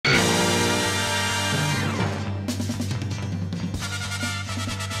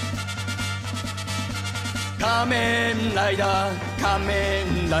Kamen Rider,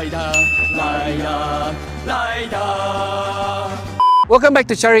 Kamen Rider, Rider, Rider. Welcome back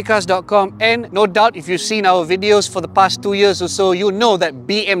to caricarzcom, and no doubt if you've seen our videos for the past 2 years or so, you know that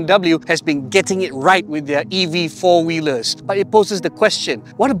BMW has been getting it right with their EV four-wheelers. But it poses the question,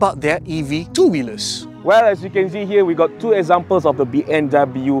 what about their EV two-wheelers? Well, as you can see here, we got two examples of the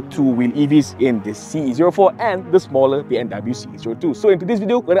BMW two-wheel EVs in the CE04 and the smaller BMW CE02. So in today's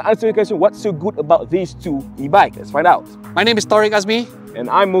video, we're going to answer your question, what's so good about these two e-bikes? Let's find out. My name is Tariq Azmi. And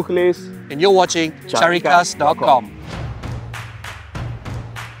I'm Mukhlis. And you're watching caricarz.com.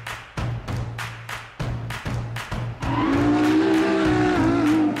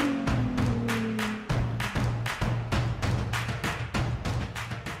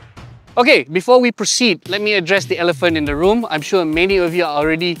 Okay, before we proceed, let me address the elephant in the room. I'm sure many of you are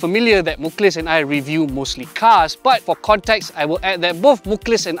already familiar that Mukhlis and I review mostly cars, but for context, I will add that both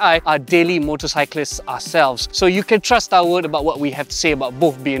Mukhlis and I are daily motorcyclists ourselves. So you can trust our word about what we have to say about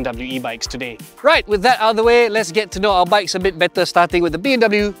both BMW e-bikes today. Right, with that out of the way, let's get to know our bikes a bit better, starting with the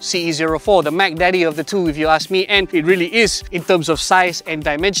BMW CE04, the Mac Daddy of the two if you ask me, and it really is in terms of size and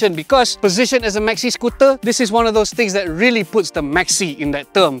dimension, because positioned as a maxi scooter, this is one of those things that really puts the maxi in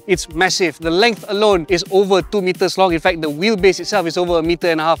that term. It's massive. The length alone is over 2 meters long. In fact, the wheelbase itself is over 1.5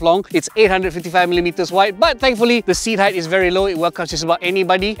 meters long. It's 855 millimeters wide, but thankfully the seat height is very low. It welcomes just about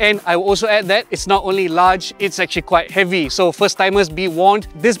anybody. And I will also add that it's not only large, it's actually quite heavy. So first timers, be warned,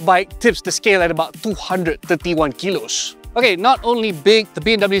 this bike tips the scale at about 231 kilos. Okay, not only big, the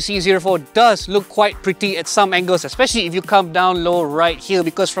BMW CE04 does look quite pretty at some angles, especially if you come down low right here,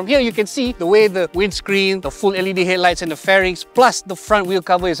 because from here you can see the way the windscreen, the full LED headlights and the fairings, plus the front wheel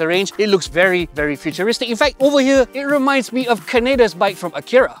cover is arranged. It looks very, very futuristic. In fact, over here, it reminds me of Kaneda's bike from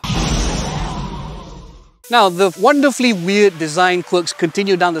Akira. Now, the wonderfully weird design quirks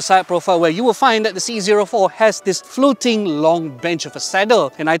continue down the side profile, where you will find that the CE04 has this floating long bench of a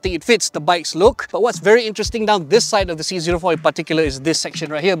saddle, and I think it fits the bike's look. But what's very interesting down this side of the CE04 in particular is this section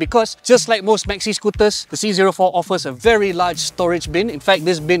right here, because just like most maxi scooters, the CE04 offers a very large storage bin. In fact,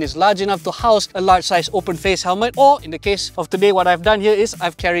 this bin is large enough to house a large size open face helmet, or in the case of today, what I've done here is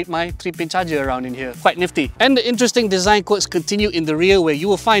I've carried my 3-pin charger around in here. Quite nifty. And the interesting design quirks continue in the rear, where you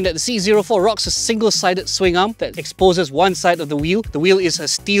will find that the CE04 rocks a single-sided swing arm that exposes one side of the wheel. The wheel is a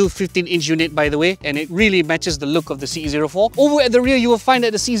steel 15-inch unit, by the way, and it really matches the look of the CE04. Over at the rear, you will find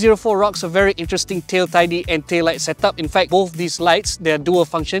that the CE04 rocks a very interesting tail tidy and tail light setup. In fact, both these lights, they're dual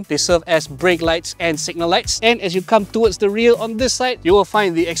function. They serve as brake lights and signal lights. And as you come towards the rear on this side, you will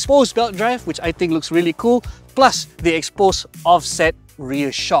find the exposed belt drive, which I think looks really cool, plus the exposed offset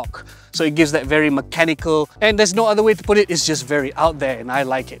rear shock. So it gives that very mechanical, and there's no other way to put it, it's just very out there, and I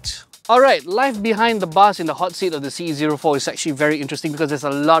like it. Alright, life behind the bars in the hot seat of the CE04 is actually very interesting, because there's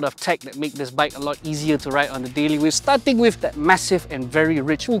a lot of tech that make this bike a lot easier to ride on the daily. We're starting with that massive and very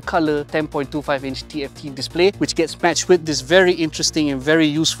rich full color 10.25-inch TFT display, which gets matched with this very interesting and very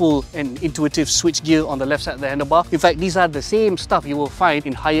useful and intuitive switch gear on the left side of the handlebar. In fact, these are the same stuff you will find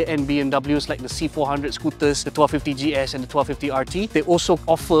in higher end BMWs like the C400 scooters, the 1250GS and the 1250RT. They also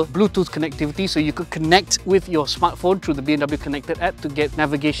offer Bluetooth connectivity, so you could connect with your smartphone through the BMW Connected app to get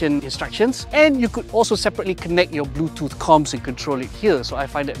navigation instructions, and you could also separately connect your Bluetooth comms and control it here. So I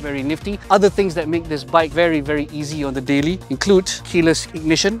find that very nifty. Other things that make this bike very, very easy on the daily include keyless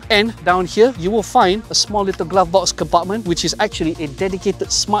ignition, and down here you will find a small little glove box compartment, which is actually a dedicated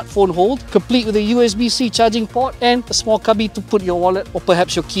smartphone hold, complete with a USB-C charging port and a small cubby to put your wallet or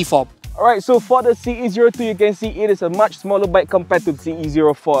perhaps your key fob. Alright, so for the CE02, you can see it is a much smaller bike compared to the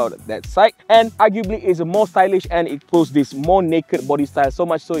CE04 on that side, and arguably is a more stylish, and it boasts this more naked body style, so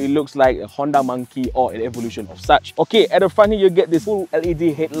much so it looks like a Honda Monkey or an evolution of such. Okay, at the front here you get this full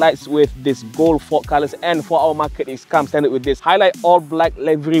LED headlights with this gold fog colors, and for our market it comes standard with this highlight all black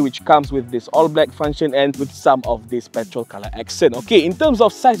livery, which comes with this all black function and with some of this petrol color accent. Okay, in terms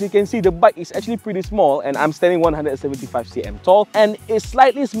of size, you can see the bike is actually pretty small, and I'm standing 175 cm tall, and it's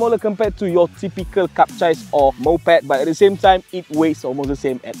slightly smaller compared to your typical capsize or moped, but at the same time it weighs almost the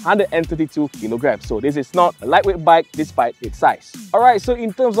same at 132 kilograms. So this is not a lightweight bike despite its size. Alright, so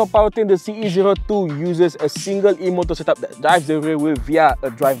in terms of powertrain, the CE02 uses a single e-motor setup that drives the rear wheel via a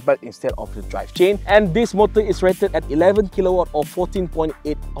drive belt instead of the drive chain, and this motor is rated at 11 kilowatt or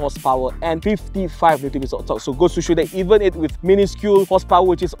 14.8 horsepower and 55 Nm of torque. So goes to show that even with minuscule horsepower,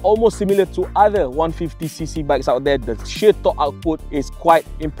 which is almost similar to other 150cc bikes out there, the sheer torque output is quite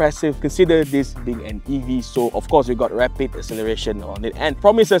impressive consider this being an EV, so of course we got rapid acceleration on it and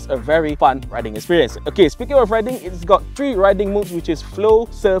promises a very fun riding experience. Okay, speaking of riding, it's got 3 riding modes, which is flow,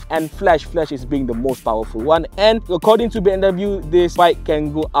 surf and flash. Flash is being the most powerful one, and according to BMW, this bike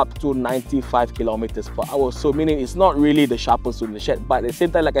can go up to 95 kilometers per hour, so meaning it's not really the sharpest tool in the shed, but at the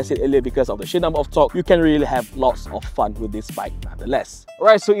same time, like I said earlier, because of the sheer number of torque, you can really have lots of fun with this bike nonetheless.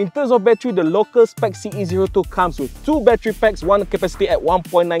 Alright, so in terms of battery, the local spec CE02 comes with 2 battery packs, one capacity at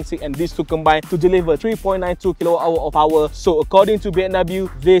 1.96, and these two combine to deliver 3.92 kWh of power. So according to BMW,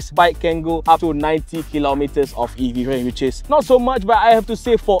 this bike can go up to 90 kilometers of EV range, which is not so much, but I have to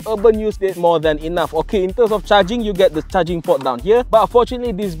say for urban use, it's more than enough. Okay, in terms of charging, you get the charging port down here, but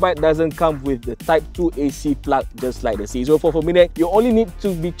unfortunately this bike doesn't come with the Type 2 AC plug, just like the CE04 for me. You only need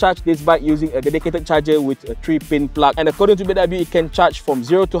to be charged this bike using a dedicated charger with a 3-pin plug, and according to BMW, it can charge from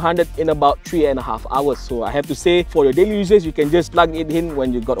 0 to 100 in about 3.5 hours. So I have to say, for your daily users, you can just plug it in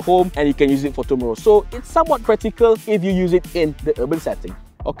when you got home and you can use it for tomorrow. So it's somewhat practical if you use it in the urban setting.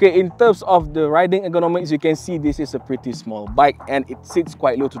 Okay, in terms of the riding ergonomics, you can see this is a pretty small bike and it sits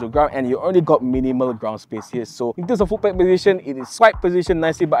quite low to the ground, and you only got minimal ground space here. So in terms of footpad position, it is quite positioned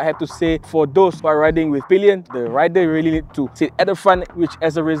nicely, but I have to say, for those who are riding with pillion, the rider really need to sit at the front, which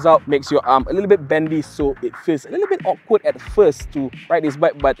as a result makes your arm a little bit bendy, so it feels a little bit awkward at first to ride this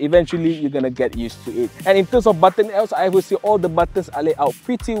bike, but eventually you're gonna get used to it. And in terms of button else, I will say all the buttons are laid out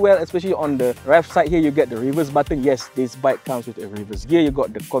pretty well, especially on the left side here. You get the reverse button. Yes, this bike comes with a reverse gear. You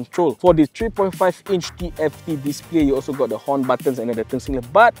got the control for this 3.5-inch TFT display. You also got the horn buttons and then the turn signal,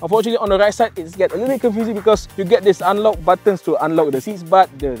 but unfortunately on the right side it's get a little bit confusing because you get this unlock buttons to unlock the seats, but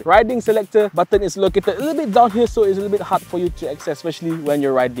the riding selector button is located a little bit down here, so it's a little bit hard for you to access, especially when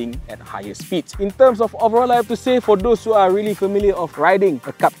you're riding at higher speeds. In terms of overall, I have to say, for those who are really familiar of riding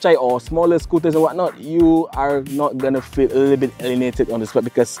a kapchai or smaller scooters and whatnot, you are not gonna feel a little bit alienated on this bike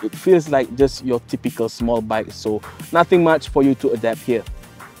because it feels like just your typical small bike, so nothing much for you to adapt here.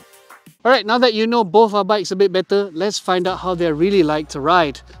 Alright, now that you know both our bikes a bit better, let's find out how they're really like to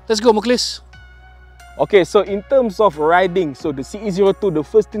ride. Let's go, Mukhlis. Okay, so in terms of riding, so the CE02, the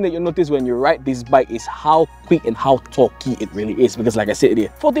first thing that you notice when you ride this bike is how quick and how torquey it really is, because like I said earlier,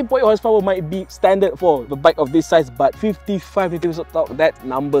 14.8 horsepower might be standard for the bike of this size, but 55 Nm of torque, that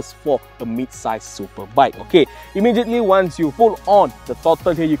numbers for a mid-size super bike. Okay, immediately once you pull on the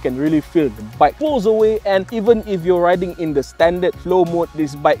throttle here, you can really feel the bike pulls away, and even if you're riding in the standard flow mode,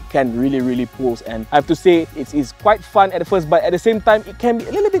 this bike can really pulls, and I have to say it is quite fun at the first, but at the same time it can be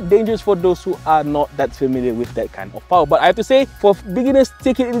a little bit dangerous for those who are not that familiar with that kind of power. But I have to say, for beginners,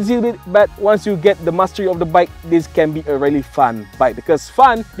 take it easy a bit, but once you get the mastery of the bike, this can be a really fun bike. Because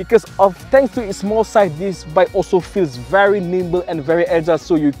thanks to its small size, this bike also feels very nimble and very agile,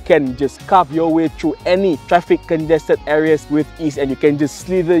 so you can just carve your way through any traffic congested areas with ease, and you can just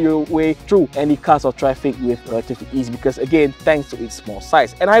slither your way through any cars or traffic with relative ease, because again, thanks to its small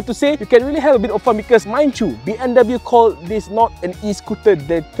size. And I have to say, you can really have a bit of fun because, mind you, BMW called this not an e-scooter,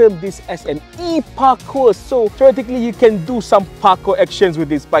 they termed this as an e-parkour. So theoretically, you can do some parkour actions with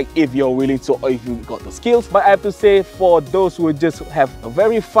this bike if you're willing to, or if you've got the skills. But I have to say, for those who just have a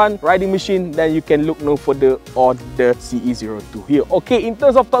very fun riding machine, then you can look no further on the CE02 here. Okay, in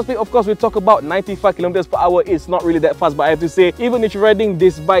terms of top speed, of course, we talk about 95 kilometers per hour. It's not really that fast, but I have to say, even if you're riding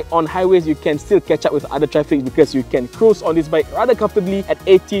this bike on highways, you can still catch up with other traffic because you can cruise on this bike rather comfortably at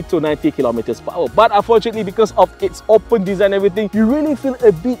 80 to 90 kilometers per hour. But unfortunately, because of its open design and everything, you really feel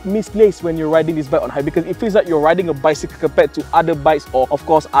a bit misplaced when you're riding this bike on highway, because it feels like you're riding a bicycle compared to other bikes or of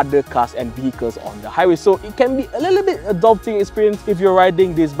course other cars and vehicles on the highway. So it can be a little bit a daunting experience if you're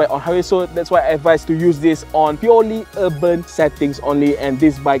riding this bike on highway. So that's why I advise to use this on purely urban settings only, and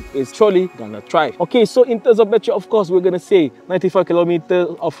this bike is surely gonna thrive. Okay, so in terms of battery, of course, we're gonna say 95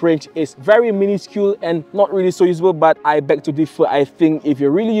 kilometers of range is very minuscule and not really so usable, but I beg to differ. I think if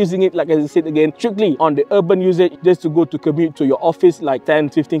you're really using it, like I said again, strictly on the urban usage, just to go to commute to your office like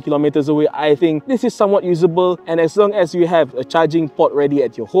 10-15 kilometers away, I think this is somewhat usable. And as long as you have a charging port ready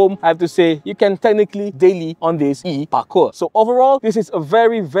at your home, I have to say you can technically daily on this e-parkour. So overall, this is a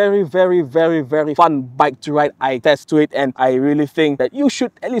very fun bike to ride. I attest to it, and I really think that you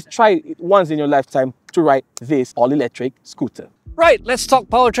should at least try it once in your lifetime to ride this all-electric scooter. Right, let's talk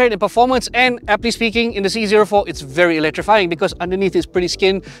powertrain and performance, and aptly speaking, in the CE04, it's very electrifying because underneath its pretty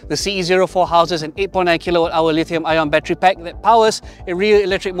skin, the CE04 houses an 8.9 kWh lithium-ion battery pack that powers a rear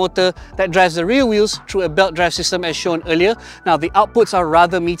electric motor that drives the rear wheels through a belt drive system as shown earlier. Now, the outputs are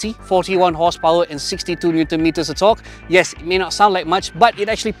rather meaty, 41 horsepower and 62 Nm of torque. Yes, it may not sound like much, but it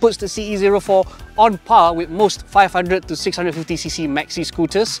actually puts the CE04 on par with most 500 to 650cc maxi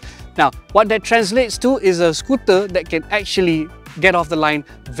scooters. Now, what that translates to is a scooter that can actually get off the line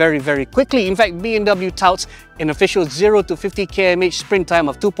very, very quickly. In fact, BMW touts an official 0 to 50 km/h sprint time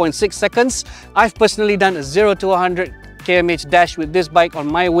of 2.6 seconds. I've personally done a 0 to 100 km/h dash with this bike on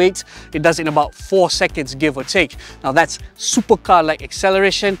my weight. It does in about 4 seconds, give or take. Now that's supercar-like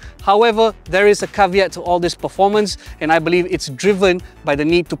acceleration. However, there is a caveat to all this performance, and I believe it's driven by the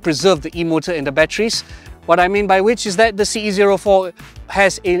need to preserve the e-motor and the batteries. What I mean by which is that the CE04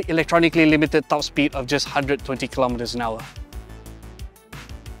 has an electronically limited top speed of just 120 km an hour.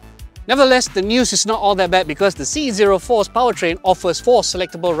 Nevertheless, the news is not all that bad because the CE04's powertrain offers 4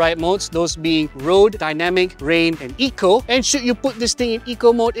 selectable ride modes, those being Road, Dynamic, Rain and Eco. And should you put this thing in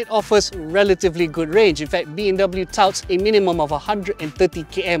Eco mode, it offers relatively good range. In fact, BMW touts a minimum of 130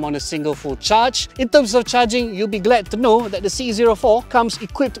 km on a single full charge. In terms of charging, you'll be glad to know that the CE04 comes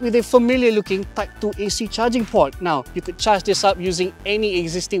equipped with a familiar looking Type 2 AC charging port. Now, you could charge this up using any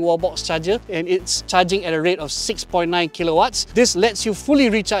existing wallbox charger, and it's charging at a rate of 6.9 kilowatts. This lets you fully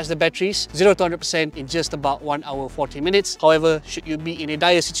recharge the batteries 0 to 100% in just about 1 hour 40 minutes. However, should you be in a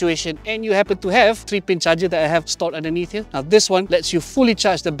dire situation and you happen to have 3-pin charger that I have stored underneath here, now this one lets you fully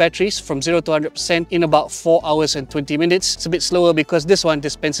charge the batteries from 0 to 100% in about 4 hours and 20 minutes. It's a bit slower because this one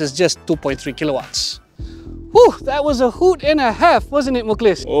dispenses just 2.3 kilowatts. Whew, that was a hoot and a half, wasn't it,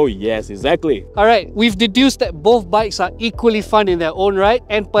 Mukhlis? Oh yes, exactly. Alright, we've deduced that both bikes are equally fun in their own right,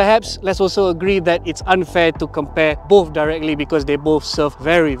 and perhaps let's also agree that it's unfair to compare both directly because they both serve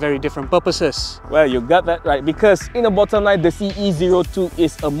very, very different purposes. Well, you got that right, because in the bottom line, the CE02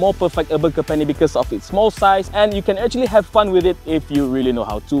 is a more perfect urban companion because of its small size, and you can actually have fun with it if you really know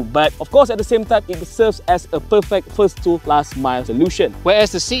how to. But of course, at the same time, it serves as a perfect first to last mile solution.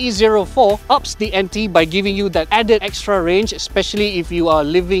 Whereas the CE04 ups the ante by giving you that added extra range, especially if you are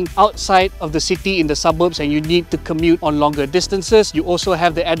living outside of the city in the suburbs and you need to commute on longer distances. You also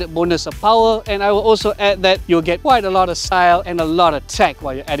have the added bonus of power, and I will also add that you'll get quite a lot of style and a lot of tech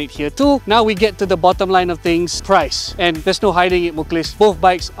while you're at it here too. Now we get to the bottom line of things, price. And there's no hiding it, Mukhlis. Both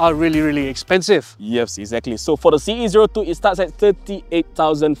bikes are really, really expensive. Yes, exactly. So for the CE02, it starts at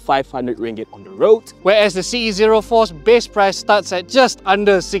 38,500 ringgit on the road. Whereas the CE04's base price starts at just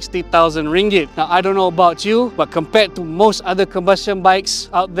under 60,000 ringgit. Now I don't know about you, but compared to most other combustion bikes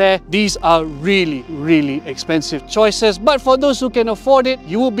out there, these are really, really expensive choices. But for those who can afford it,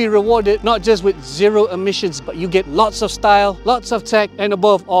 you will be rewarded not just with 0 emissions, but you get lots of style, lots of tech, and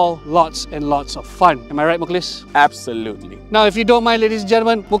above all, lots and lots of fun. Am I right, Mukhlis? Absolutely. Now, if you don't mind, ladies and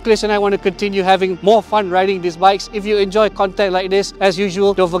gentlemen, Mukhlis and I want to continue having more fun riding these bikes. If you enjoy content like this, as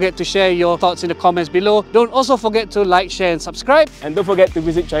usual, don't forget to share your thoughts in the comments below. Don't also forget to like, share, and subscribe. And don't forget to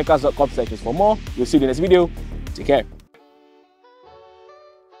visit caricarzcom for more. We'll see you in the next video. Take care.